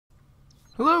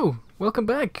Hello, welcome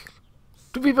back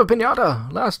to Viva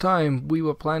Pinata. Last time we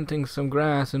were planting some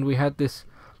grass and we had this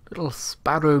little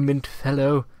sparrowmint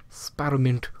fellow,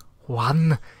 Sparrowmint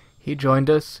 1. He joined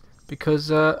us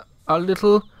because our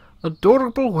little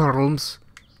adorable Whirlms,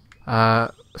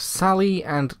 Sally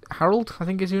and Harold, I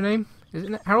think is your name.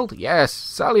 Isn't it Harold? Yes,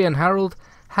 Sally and Harold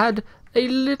had a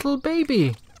little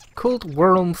baby called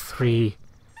Whirlm 3.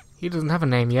 He doesn't have a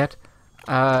name yet.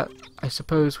 I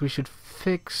suppose we should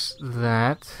fix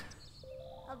that.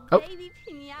 A baby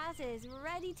Pinata is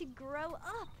ready to grow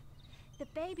up. The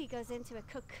baby goes into a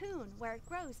cocoon where it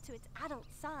grows to its adult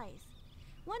size.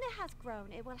 When it has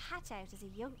grown, it will hatch out as a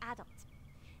young adult.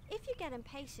 If you get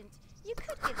impatient, you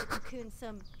could give the cocoon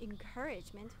some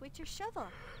encouragement with your shovel.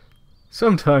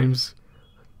 Sometimes,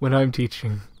 when I'm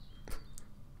teaching,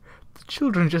 the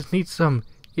children just need some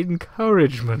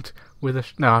encouragement with a...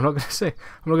 No, I'm not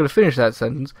going to finish that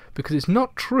sentence because it's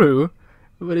not true,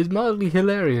 but it's mildly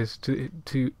hilarious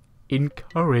to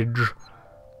encourage.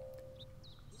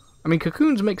 I mean,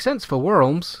 cocoons make sense for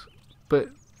worms, but,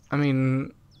 I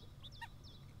mean,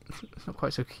 it's not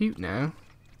quite so cute now.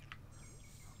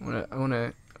 I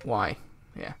wanna, why?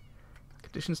 Yeah.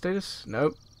 Condition status?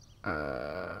 Nope.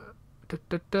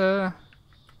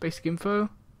 Basic info.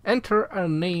 Enter a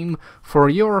name for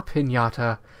your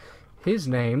pinata. His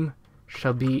name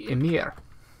shall be Ymir.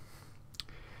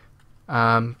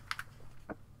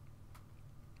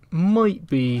 Might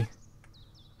be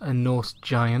a Norse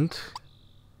giant.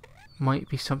 Might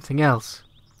be something else.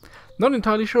 Not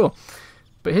entirely sure.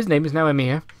 But his name is now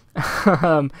Ymir.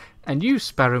 And you,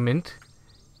 Sparrowmint,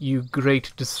 you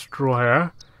great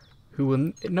destroyer, who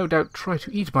will no doubt try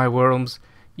to eat my worms,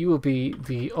 you will be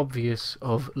the obvious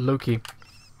of Loki.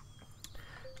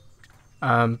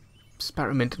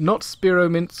 Sparrowmint, not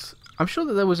Spearomint. I'm sure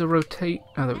that there was a rotate...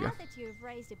 Oh, there we go. Now that you've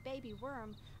raised a baby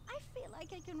worm, I feel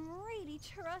like I can really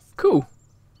trust you. Cool.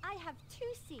 I have 2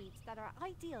 seeds that are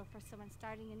ideal for someone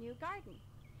starting a new garden.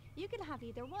 You can have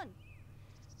either one.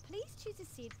 Please choose a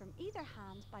seed from either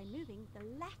hand by moving the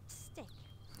left stick.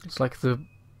 It's like the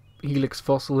helix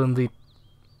fossil and the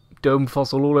dome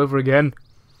fossil all over again.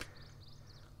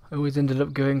 I always ended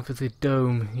up going for the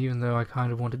dome, even though I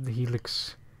kind of wanted the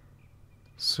helix.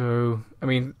 So, I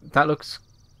mean, that looks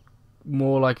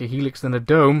more like a helix than a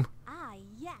dome. Ah,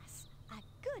 yes. A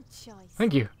good choice.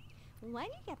 Thank you. When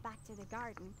you get back to the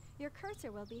garden, your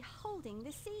cursor will be holding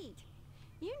the seed.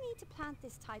 You need to plant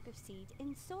this type of seed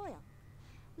in soil.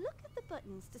 Look at the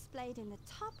buttons displayed in the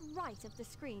top right of the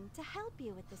screen to help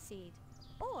you with the seed.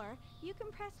 Or you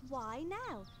can press Y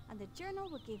now, and the journal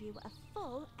will give you a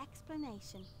full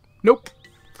explanation. Nope.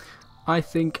 I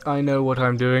think I know what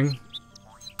I'm doing.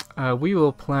 We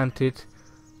will plant it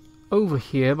over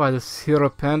here by the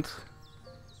serpent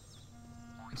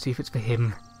and see if it's for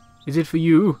him. Is it for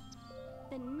you?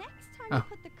 The next time you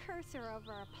put the cursor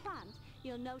over a plant,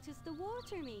 you'll notice the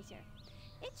water meter.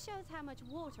 It shows how much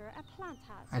water a plant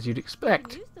has. As you'd You expect.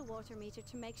 can use the water meter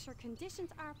to make sure conditions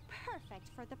are perfect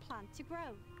for the plant to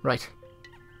grow. Right.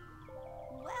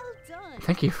 Well done!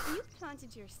 Thank you. You've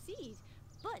planted your seed,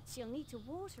 but you'll need to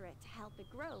water it to help it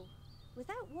grow.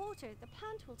 Without water, the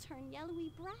plant will turn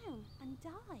yellowy brown and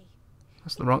die.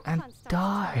 That's the wrong... If the And plant starts to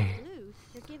turn die. blue,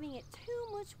 you're giving it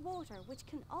too much water, which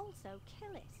can also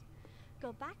kill it.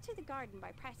 Go back to the garden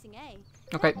by pressing A.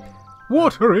 Okay.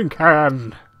 Watering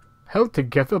can! Held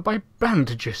together by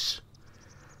bandages.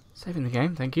 Saving the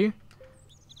game, thank you.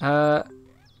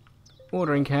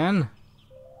 Watering can.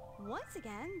 Once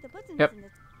again, the buttons Yep. in the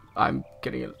I'm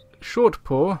getting a short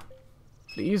pour.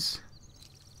 Please.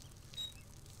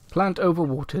 Plant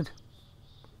overwatered.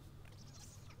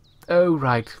 Oh,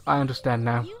 right. I understand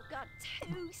now. You've got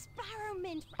 2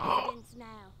 Sparrowmint residents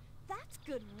now. That's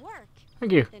good work.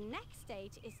 Thank you. The next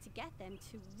stage is to get them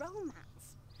to romance.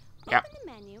 Yep. Open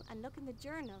the menu and look in the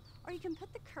journal, or you can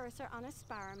put the cursor on a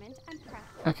Sparrowmint and press.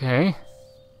 Okay.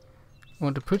 I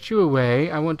want to put you away.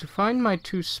 I want to find my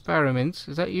 2 Sparrowmints.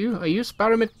 Is that you? Are you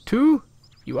Sparrowmint 2?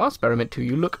 You are Sparrowmint 2.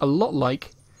 You look a lot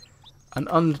like an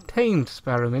untamed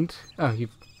Sparrowmint. Oh, you...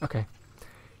 Okay.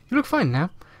 You look fine now.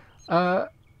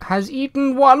 Has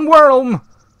eaten 1 worm!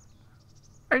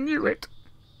 I knew it.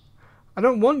 I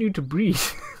don't want you to breathe.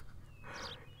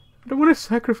 I don't want to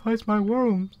sacrifice my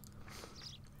worms.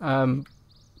 I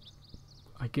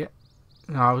get...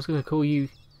 No, I was going to call you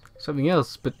something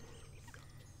else, but...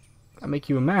 I'd make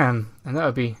you a man, and that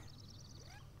would be...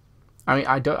 I mean,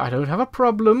 I don't have a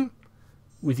problem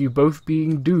with you both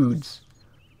being dudes,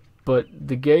 but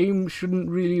the game shouldn't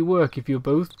really work if you're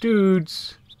both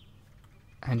dudes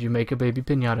and you make a baby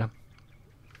pinata.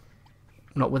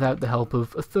 Not without the help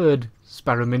of a third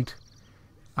Sparrowmint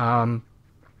to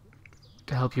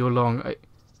help you along.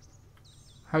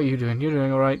 How are you doing? You're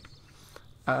doing alright.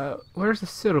 Where's the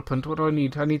syrupant? What do I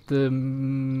need? I need the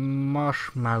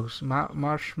marshmallow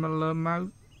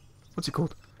mouse? What's it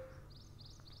called?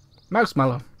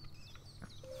 Mousemallow.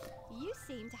 You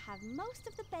seem to have most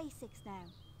of the basics now.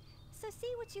 So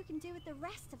see what you can do with the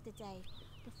rest of the day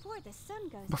before the sun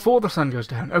goes down. Before the sun goes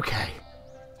down. Okay.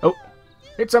 Oh,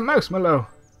 it's a mousemallow.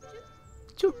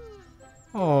 Choo.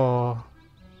 Oh.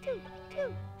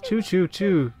 Choo choo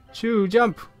choo. Choo,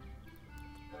 jump.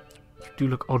 You do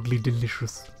look oddly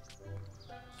delicious.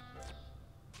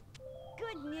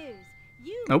 Good news.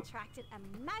 You Nope. attracted a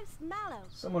mousemallow.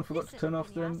 Someone forgot to turn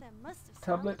off the Pinata must have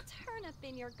tablet. sprung a turnip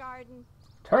in your garden.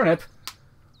 Turnip?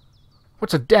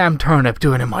 What's a damn turnip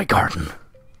doing in my garden?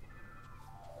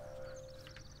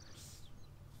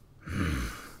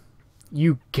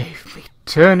 You gave me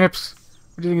turnips.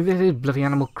 What do you think this is? Bloody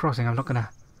Animal Crossing. I'm not gonna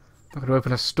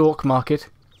open a stalk market.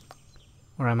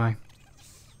 Where am I?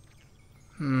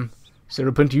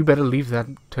 Syrupant, you better leave that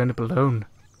turnip alone.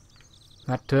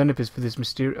 That turnip is for this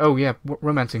mysterious... Oh, yeah,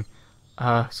 romancing.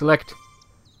 Select.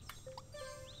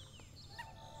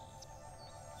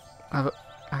 I have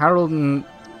Harold and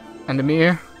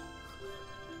Ymir.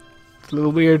 It's a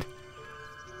little weird.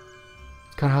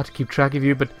 It's kind of hard to keep track of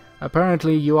you, but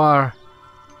apparently you are...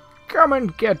 Come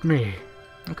and get me!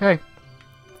 Okay.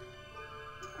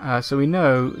 So we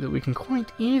know that we can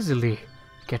quite easily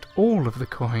get all of the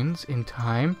coins in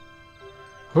time.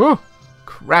 Oh!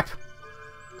 Crap!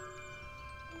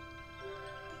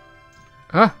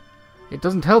 It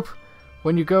doesn't help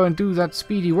when you go and do that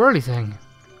speedy whirly thing.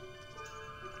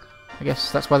 I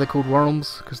guess that's why they're called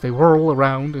Whirlms, because they whirl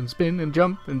around and spin and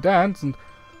jump and dance, and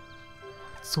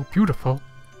it's so beautiful.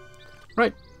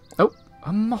 Right. Oh,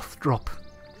 a moth drop.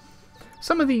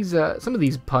 Some of these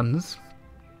puns,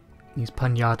 these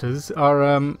pinatas, are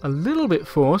a little bit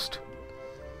forced.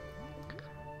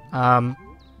 Some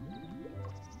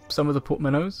of the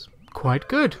portmanteaus, quite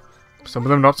good. Some of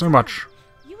them not so much.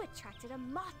 You attracted a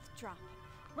moth drop.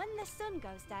 When the sun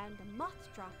goes down, the moth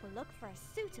drop will look for a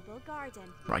suitable garden.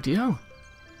 Rightio.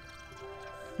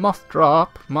 Moth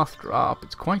drop, moth drop.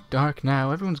 It's quite dark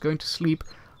now. Everyone's going to sleep.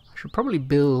 I should probably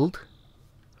build.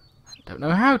 I don't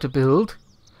know how to build.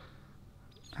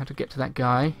 How to get to that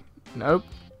guy. Nope.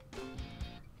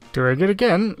 Doing it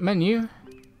again. Menu.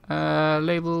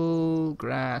 Label,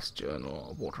 grass,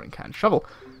 journal, watering can, shovel.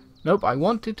 Nope, I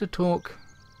wanted to talk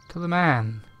to the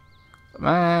man. The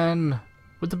man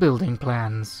with the building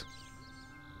plans.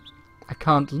 I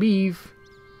can't leave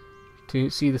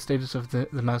to see the status of the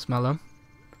mousemallow.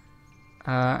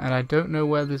 And I don't know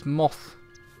where this moth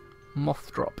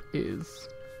drop is.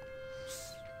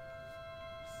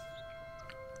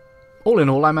 All in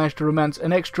all, I managed to romance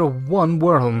an extra 1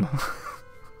 Whirlm.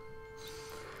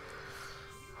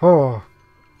 Oh.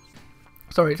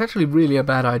 Sorry, it's actually really a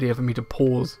bad idea for me to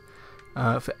pause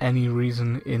for any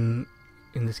reason in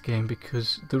this game,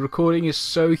 because the recording is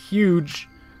so huge.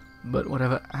 But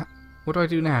whatever. What do I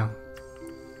do now?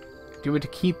 Do you want me to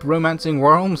keep romancing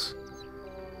Whirlms?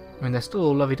 I mean, they're still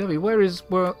all lovey-dovey.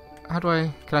 How do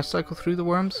I... Can I cycle through the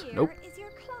worms? Here Nope. is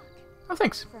your clock. Oh,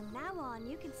 thanks. From now on,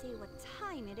 you can see what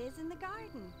time it is in the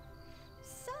garden.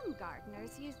 Some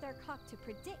gardeners use their clock to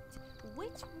predict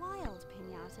which wild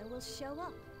pinata will show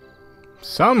up.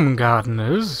 Some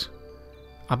gardeners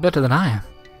are better than I am.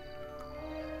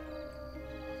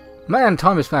 Man,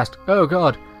 time is fast. Oh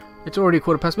god, it's already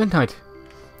midnight.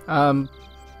 Oh,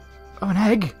 an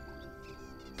egg.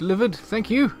 Delivered, thank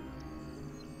you.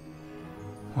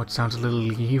 Oh, it sounds a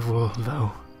little evil,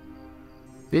 though.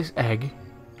 This egg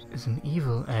is an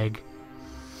evil egg.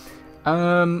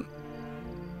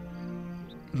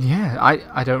 Yeah,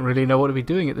 I don't really know what to be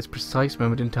doing at this precise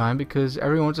moment in time, because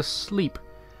everyone's asleep.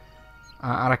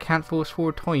 And I can't force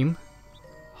forward time.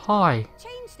 Hi.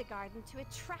 Change the garden to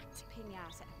attract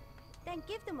pinata. Then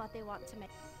give them what they want to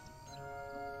make.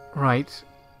 Right.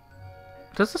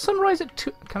 Does the sun rise at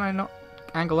 2? Can I not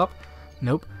angle up?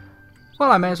 Nope.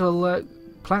 Well, I may as well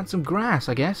plant some grass,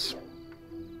 I guess.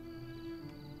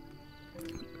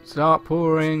 Start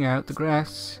pouring out the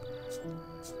grass.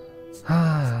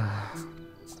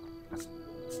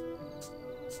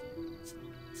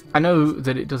 I know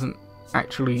that it doesn't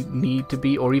actually need to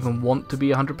be or even want to be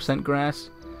 100% grass,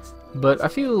 but I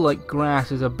feel like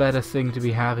grass is a better thing to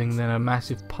be having than a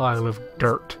massive pile of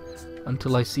dirt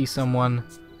until I see a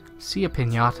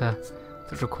pinata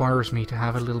that requires me to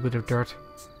have a little bit of dirt.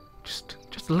 Just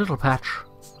a little patch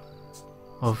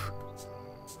of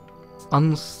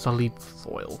unsullied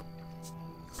soil.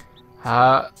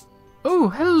 Oh,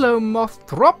 hello,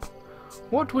 Moththrop.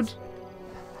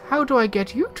 How do I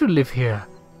get you to live here?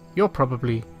 You're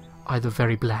probably either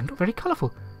very bland or very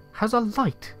colourful. has a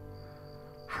light.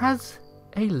 Has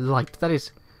a light. That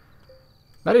is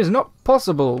not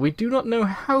possible. We do not know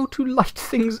how to light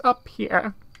things up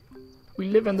here. We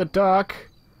live in the dark.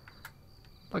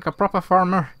 Like a proper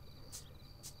farmer.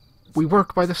 We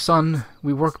work by the sun.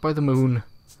 We work by the moon.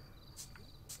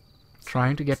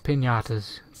 Trying to get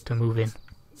pinatas to move in.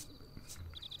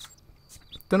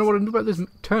 Don't know what to do about this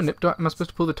turnip. Am I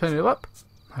supposed to pull the turnip up?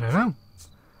 I don't know.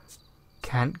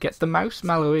 Can't get the mouse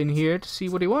mallow in here to see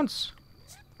what he wants.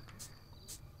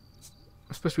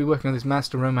 I'm supposed to be working on this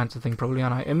master romancer thing probably,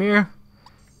 aren't I? Ymir?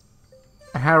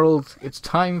 Harold, it's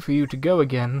time for you to go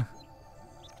again.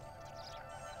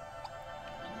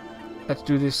 Let's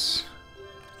do this.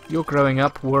 You're growing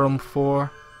up, Whirlm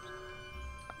 4.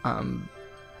 I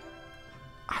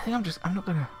think I'm not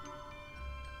gonna...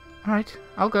 Alright,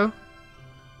 I'll go.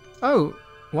 Oh,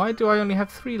 why do I only have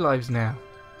 3 lives now?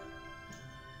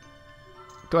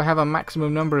 Do I have a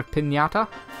maximum number of pinata?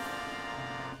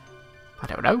 I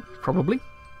don't know, probably.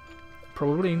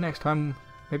 Probably next time,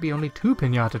 maybe only 2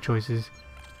 pinata choices.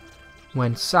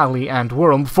 When Sally and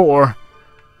Whirlm 4...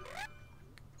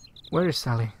 Where is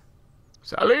Sally?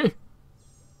 Sally?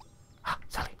 Ah,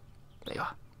 Sally. There you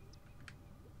are.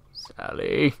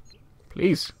 Sally.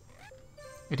 Please.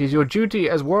 It is your duty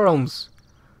as Whirlms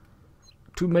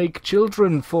to make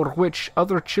children for which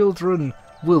other children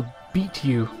will beat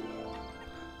you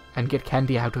and get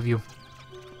candy out of you.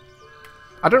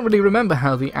 I don't really remember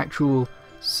how the actual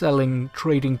selling,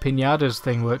 trading pinatas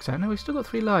thing works out. No, we've still got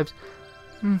 3 lives.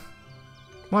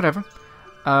 Whatever.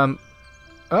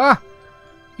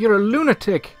 You're a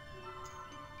lunatic.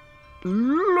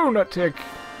 Lunatic.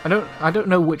 I don't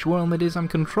know which Whirlm it is I'm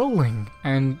controlling,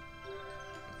 and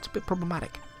it's a bit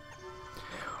problematic.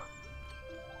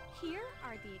 Here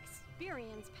are the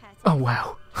experience petals. Oh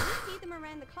wow. See them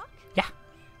around the clock? Yeah.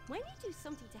 When you do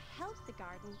something to help the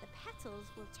garden, the petals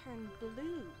will turn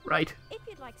blue. Right. If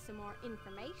you'd like some more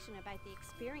information about the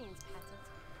experience petals,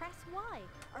 press Y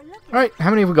or look at... Alright, how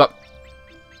many have we got?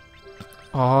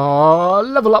 Oh,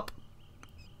 level up.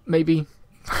 Maybe.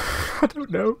 I don't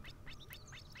know.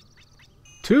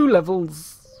 2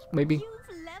 levels, maybe.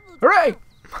 You've leveled Hooray! up.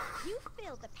 You've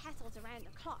filled the petals around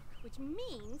the clock, which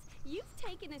means you've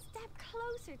taken a step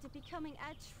closer to becoming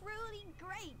a truly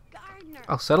great gardener.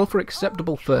 I'll settle for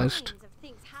acceptable All first. kinds of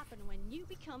things happen when you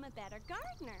become a better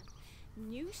gardener.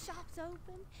 New shops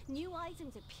open, new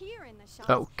items appear in the shops.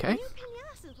 Okay. New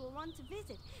pinatas will want to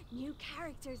visit, new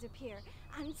characters appear,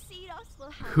 and Cedos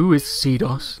will have... Who is new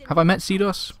Cedos? seeds in Have I met his shop.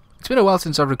 Cedos? It's been a while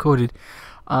since I've recorded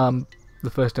the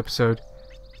first episode.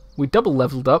 We double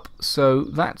leveled up, so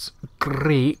that's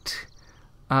great.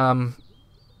 Still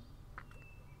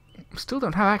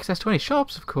don't have access to any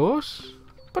shops, of course,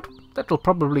 but that'll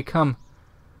probably come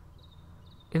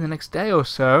in the next day or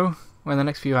so, or in the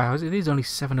next few hours. It is only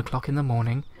 7 o'clock in the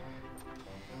morning.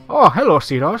 Oh, hello,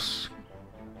 Cedos.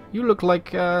 You look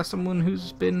like someone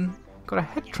who's got a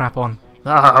head trap on.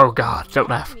 Oh God, don't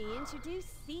laugh. Let me introduce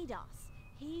Cedos.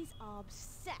 He's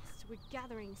obsessed with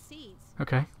gathering seeds.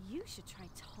 Okay. You should try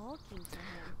talking to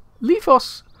him.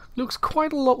 Lethos looks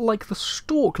quite a lot like the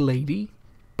Stork Lady,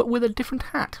 but with a different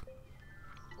hat.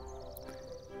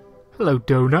 Hello,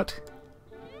 Donut.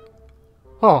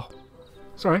 Oh,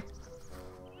 sorry.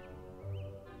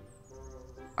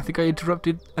 I think I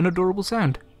interrupted an adorable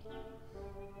sound.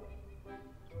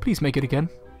 Please make it again.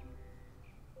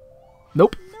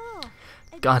 Nope. No,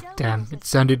 a God damn, donut it is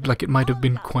sounded like it might have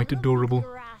been all that quite lovely adorable.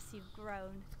 grass you've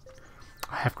grown.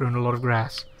 I have grown a lot of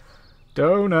grass.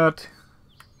 Donut.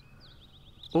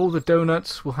 All the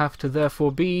donuts will have to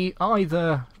therefore be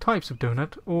either types of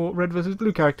donut or red versus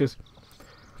blue characters.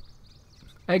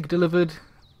 Egg delivered.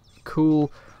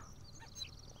 Cool.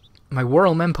 My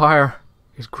Whirlm Empire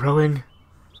is growing.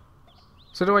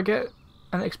 So do I get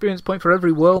an experience point for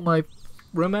every Whirlm I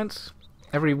romance?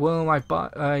 Every Whirlm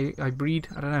I breed?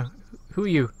 I don't know. Who are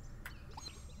you?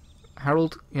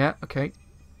 Harold? Yeah, okay.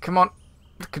 Come on.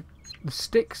 Look at the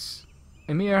sticks.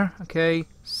 Ymir? Okay.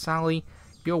 Sally?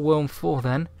 You're Whirlm 4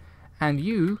 then. And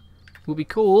you will be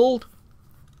called...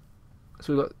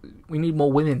 So we need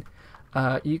more women.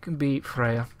 You can be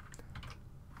Freya.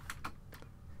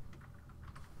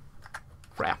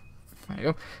 Freya. There you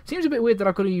go. Seems a bit weird that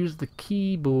I've got to use the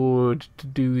keyboard to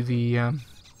do the... I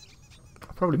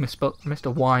probably missed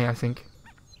a Y, I think.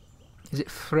 Is it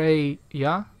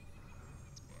Freya?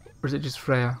 Or is it just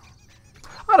Freya?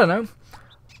 I don't know.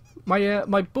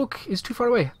 My book is too far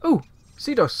away. Oh,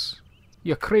 Cedos,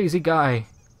 you crazy guy.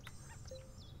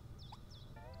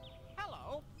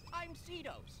 Hello, I'm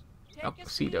Cedos. Take Oh, a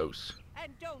seat Cedos.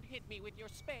 and don't hit me with your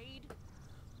spade.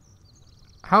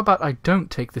 How about I don't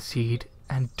take the seed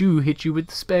and do hit you with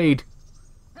the spade?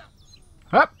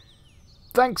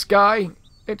 Thanks, guy.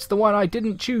 It's the one I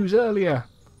didn't choose earlier.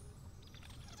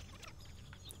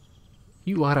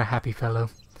 You are a happy fellow.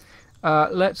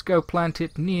 Let's go plant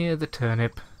it near the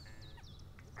turnip.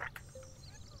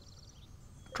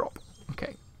 Drop.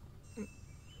 Okay.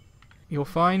 You're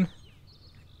fine.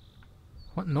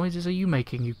 What noises are you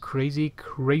making, you crazy,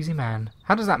 crazy man?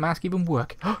 How does that mask even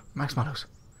work? Marshmallows.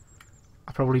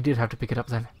 I probably did have to pick it up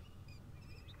then.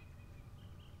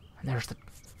 And there's the...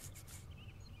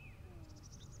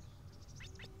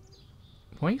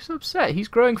 Why are you so upset? He's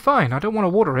growing fine. I don't want to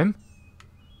water him.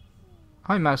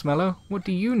 Hi, Marshmallow. What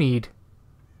do you need?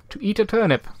 To eat a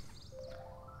turnip.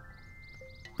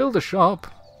 Build a shop.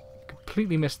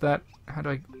 Completely missed that. How do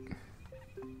I...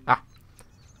 Ah.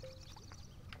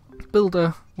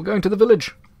 Builder. We're going to the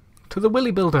village. To the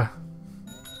Willy Builder.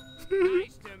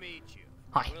 Nice to meet you.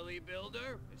 Hi. Willy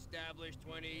Builder, established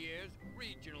 20 years,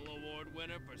 regional award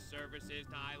winner for services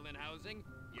to island housing.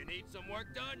 You need some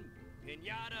work done?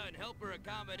 Pinata and helper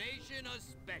accommodation, a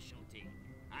specialty.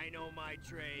 I know my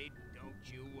trade, don't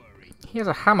you worry. He has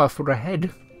a hammer for a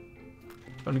head.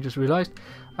 Only just realised.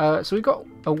 So we've got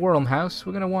a Whirlm house.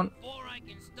 We're going to want... Before I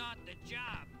can start the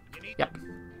job, you need... Yep.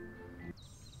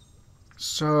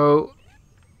 So...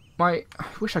 I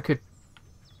wish I could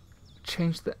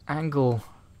change the angle.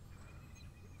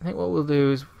 I think what we'll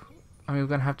do is... I mean, we're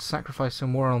going to have to sacrifice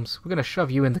some worms. We're going to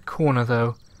shove you in the corner,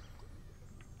 though.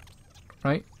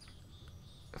 Right?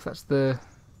 If that's the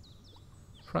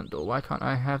front door, why can't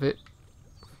I have it?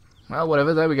 Well,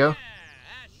 whatever, there we go. Yeah,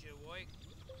 that should work.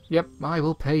 Yep, I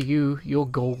will pay you your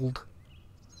gold.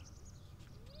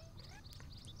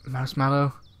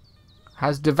 Marshmallow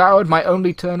has devoured my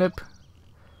only turnip.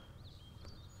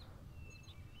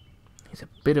 He's a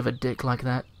bit of a dick like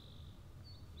that.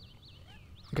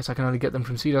 I guess I can only get them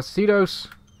from Cedos. Cedos!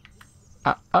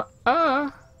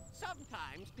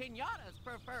 Sometimes pinatas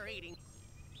prefer eating...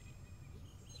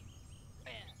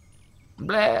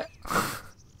 Bleh!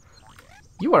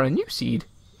 You are a new seed.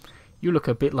 You look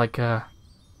a bit like a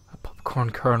popcorn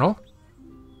kernel.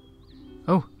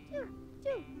 Oh.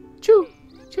 Choo!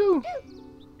 Choo!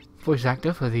 Voice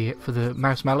actor for the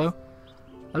Marshmallow.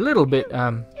 A little bit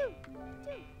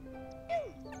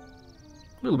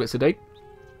sedate.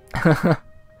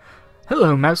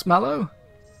 Hello, Marshmallow.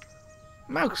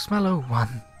 Marshmallow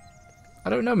 1. I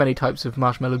don't know many types of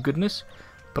marshmallow goodness,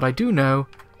 but I do know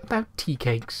about tea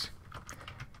cakes.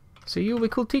 So you'll be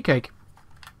called Tea Cake.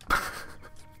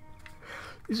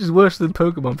 This is worse than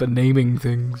Pokemon for naming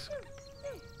things.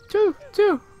 Choo!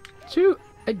 Choo! Choo!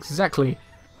 Exactly.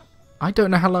 I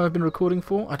don't know how long I've been recording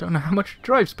for. I don't know how much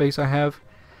drive space I have.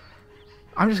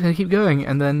 I'm just going to keep going,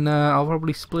 and then I'll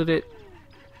probably split it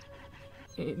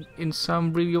in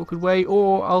some really awkward way,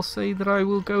 or I'll say that I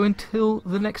will go until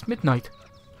the next midnight.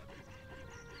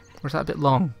 Or is that a bit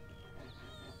long?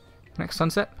 Next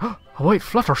sunset? Oh, wait,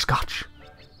 Flutterscotch!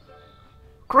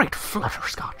 Great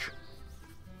Flutterscotch!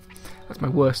 That's my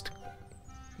worst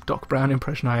Doc Brown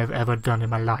impression I have ever done in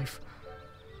my life.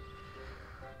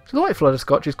 So the white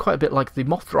Flutterscotch is quite a bit like the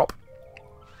Moth-Drop.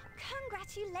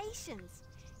 Congratulations!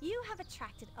 You have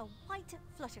attracted a white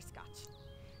flutterscotch.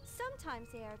 Sometimes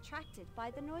they are attracted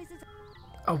by the noises.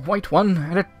 A white one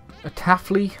and a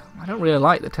taffly. I don't really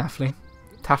like the taffly.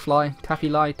 Taffly,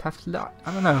 taffly.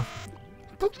 I don't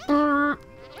know.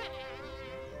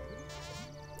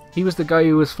 He was the guy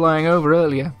who was flying over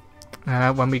earlier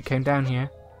when we came down here.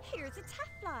 Here's a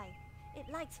taffly. It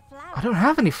likes flowers. I don't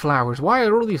have any flowers. Why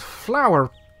are all these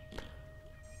flower...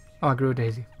 Oh, I grew a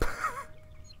daisy.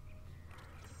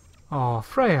 Oh,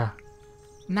 Freya.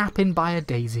 Napping by a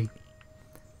daisy.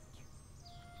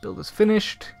 Builder's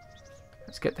finished.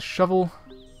 Let's get the shovel.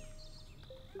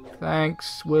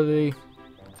 Thanks, Willy.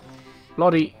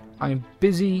 Lottie, I'm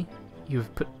busy.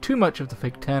 You've put too much of the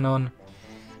fake tan on.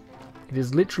 It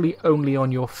is literally only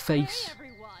on your face. Hey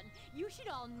everyone! You should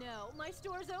all know my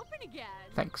store's open again.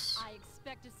 Thanks. I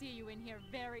expect to see you in here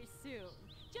very soon.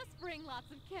 Just bring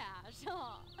lots of cash.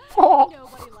 Oh.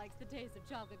 Nobody likes the taste of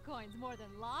chocolate coins more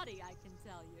than Lottie, I can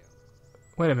tell you.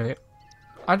 Wait a minute.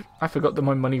 I forgot that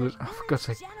my money was... Oh, for God's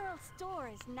sake. General store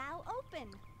is now open.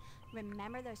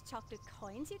 Remember those chocolate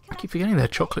coins you I collected? keep forgetting they're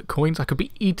chocolate coins. I could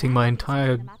be eating my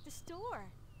entire Them at the store.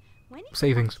 When you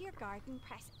savings. come to your garden,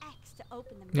 press X to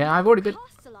open them. Yeah, I've already been...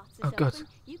 Costs a lot to Oh, God. open.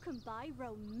 You can buy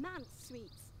romance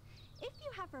sweets. If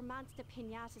you have romanced a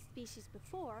pinata species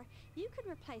before, you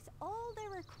can replace all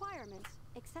their requirements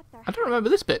except their I don't remember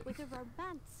this bit. with a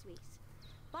romance sweet.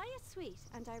 Buy a sweet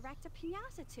and direct a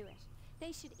pinata to it.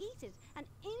 They should eat it, and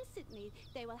instantly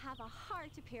they will have a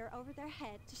heart appear over their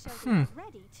head to show they are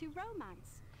ready to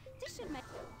romance. This should make...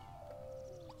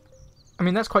 I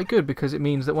mean, that's quite good, because it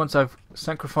means that once I've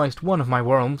sacrificed one of my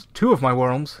worms, two of my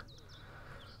worms,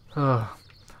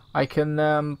 I can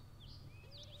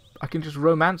just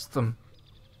romance them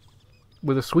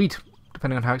with a sweet,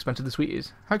 depending on how expensive the sweet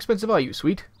is. How expensive are you,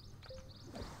 sweet?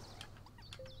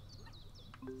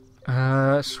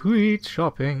 Sweet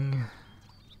shopping.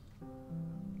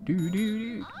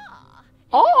 Do.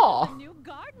 Ah! A new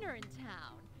gardener in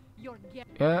town. You're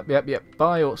Yep.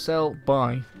 Buy or sell,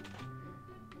 buy.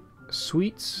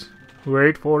 Sweets.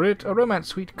 Wait for it. A romance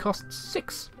sweet costs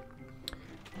 6.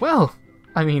 Well,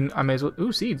 I mean, I may as well...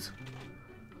 Ooh, seeds.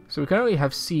 So we can only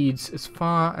have seeds as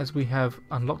far as we have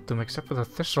unlocked them, except for the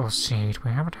thistle seed.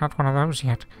 We haven't had one of those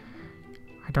yet.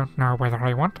 I don't know whether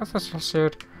I want a thistle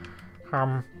seed.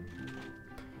 Alright,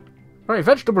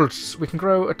 vegetables. We can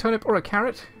grow a turnip or a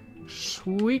carrot.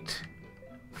 Sweet.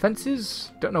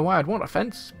 Fences. Don't know why I'd want a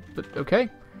fence, but okay.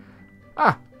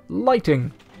 Ah,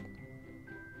 lighting.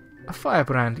 A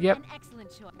firebrand, yep. An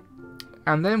excellent choice.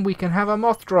 And then we can have a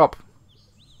moth drop.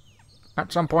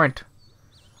 At some point.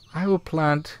 I will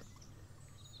plant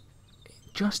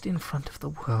just in front of the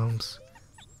worms.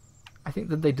 I think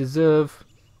that they deserve...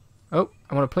 Oh,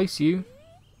 I want to place you.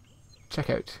 Check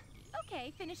out.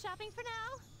 Okay, finish shopping for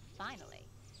now. Finally.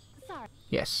 Sorry.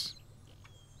 Yes.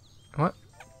 What?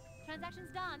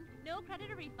 Transaction's done. No credit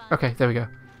or refund. Okay, there we go.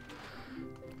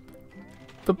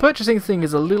 The purchasing thing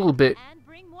is a little bit... And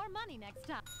bring more money next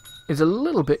time. is a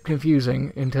little bit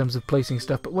confusing in terms of placing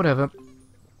stuff, but whatever.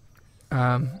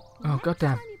 Oh,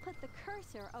 goddamn. Next time you put the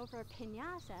cursor over a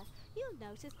pinata, you'll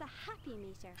notice the happy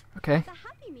meter. Okay, The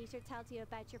happy meter tells you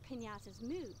about your pinata's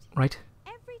mood. right.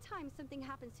 Every time something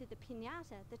happens to the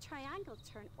pinata, the triangles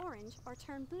turn orange or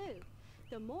turn blue.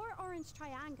 The more orange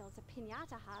triangles a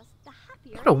pinata has, the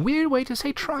happier. What a weird way to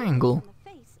say triangle. On the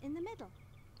face in the middle.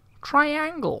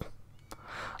 Triangle.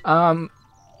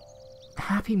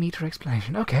 Happy meter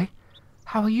explanation. Okay.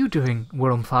 How are you doing,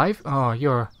 Whirlm 5? Oh,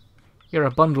 you're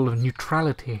a bundle of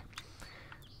neutrality.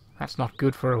 That's not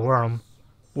good for a worm.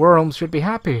 Worms should be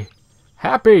happy.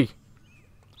 Happy!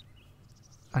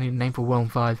 I need a name for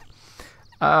Whirlm 5.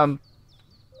 A hunt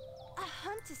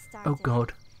has started. Oh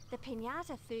god. The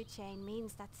pinata food chain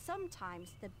means that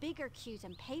sometimes the bigger, cute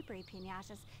and papery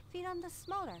pinatas feed on the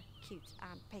smaller, cute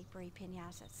and papery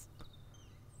pinatas.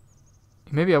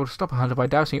 You may be able to stop a hunter by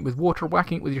dousing it with water,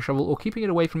 whacking it with your shovel, or keeping it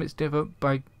away from its diver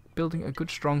by building a good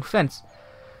strong fence.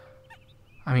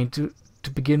 I mean, to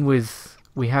begin with,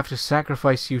 we have to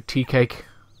sacrifice you, tea cake.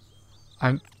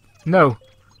 No!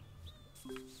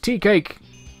 Tea cake!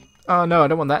 Oh no, I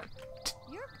don't want that.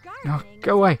 Your No, gardening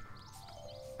go away.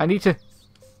 I need to...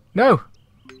 No!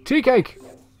 Tea cake!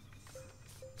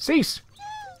 Cease!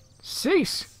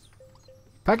 Cease!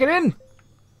 Pack it in!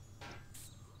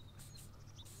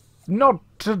 Not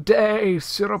today,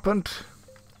 Syrupant.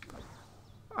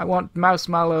 I want Mouse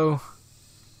Mallow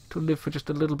to live for just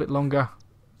a little bit longer.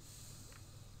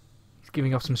 He's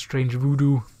giving off some strange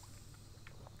voodoo.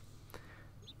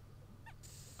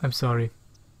 I'm sorry.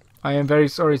 I am very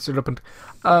sorry, Syrupant.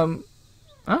 Oh,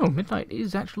 midnight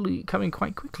is actually coming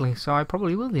quite quickly, so I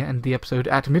probably will end the episode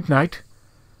at midnight.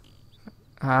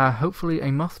 Hopefully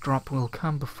a moth drop will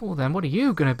come before then. What are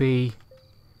you going to be?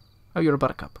 Oh, you're a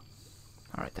buttercup.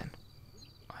 Alright then.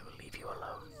 I will leave you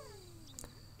alone.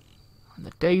 And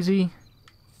the daisy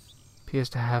appears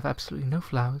to have absolutely no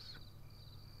flowers.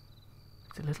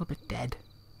 It's a little bit dead.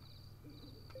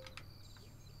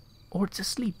 Or it's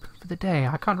asleep for the day.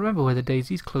 I can't remember where the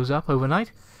daisies close up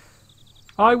overnight.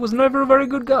 I was never a very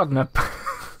good gardener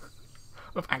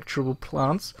of actual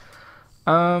plants.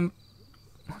 What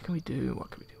can we do?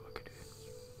 What can we do? What can we do?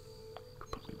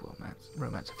 Could probably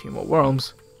romance a few more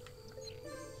worms.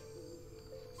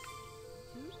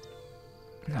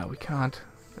 No, we can't.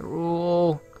 They're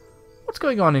all... What's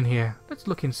going on in here? Let's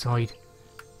look inside.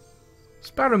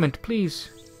 Sparrowmint, please.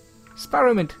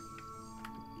 Sparrowmint.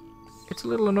 It's a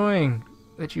little annoying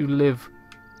that you live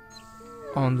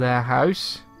on their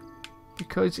house.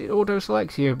 Because it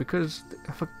auto-selects you. Because...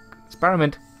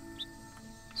 Sparrowmint.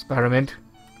 Sparrowmint.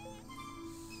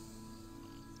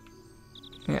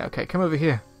 Yeah, okay, come over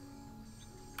here.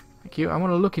 Thank you. I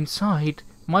want to look inside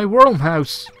my Whirlm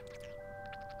house.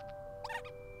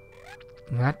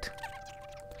 That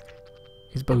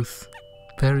is both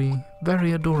very,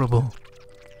 very adorable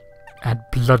and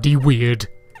bloody weird.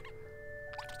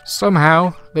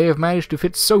 Somehow, they have managed to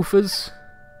fit sofas,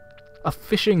 a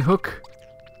fishing hook,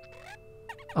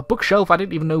 a bookshelf. I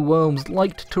didn't even know worms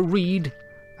liked to read.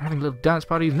 Having little dance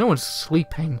parties. No one's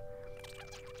sleeping.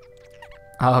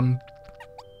 I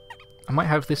might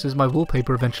have this as my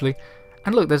wallpaper eventually.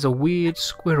 And look, there's a weird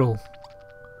squirrel.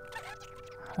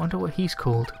 I wonder what he's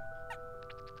called.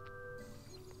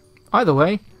 Either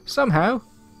way, somehow,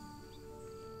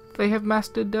 they have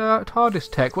mastered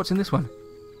TARDIS tech. What's in this one?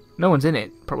 No one's in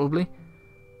it, probably.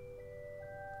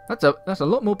 That's a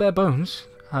lot more bare bones.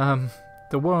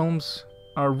 The Whirlms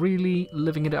are really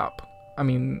living it up. I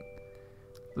mean,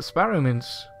 the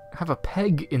Sparrowmints have a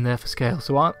peg in there for scale,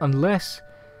 so unless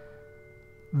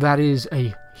that is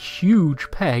a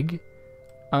huge peg,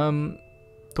 the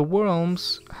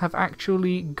Whirlms have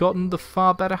actually gotten the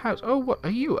far better house. Oh, what are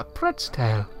you? A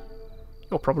Pretzel?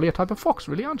 You're probably a type of fox,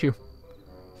 really, aren't you?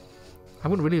 I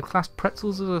wouldn't really class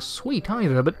pretzels as a sweet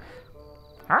either, but...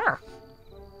 Ah!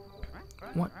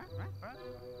 What?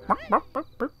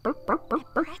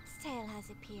 Pretzel has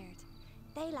appeared.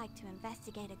 They like to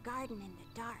investigate a garden in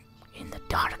the dark. In the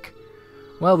dark.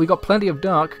 Well, we got plenty of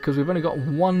dark because we've only got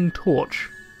one torch,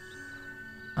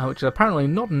 which is apparently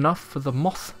not enough for the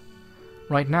moth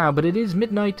right now, but it is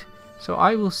midnight, so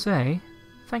I will say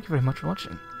thank you very much for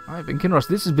watching. I've been Kinross,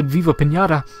 this has been Viva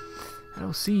Pinata, and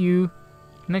I'll see you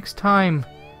next time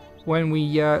when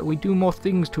we do more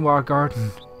things to our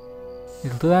garden.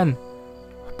 Until then,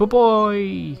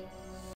 bye-bye!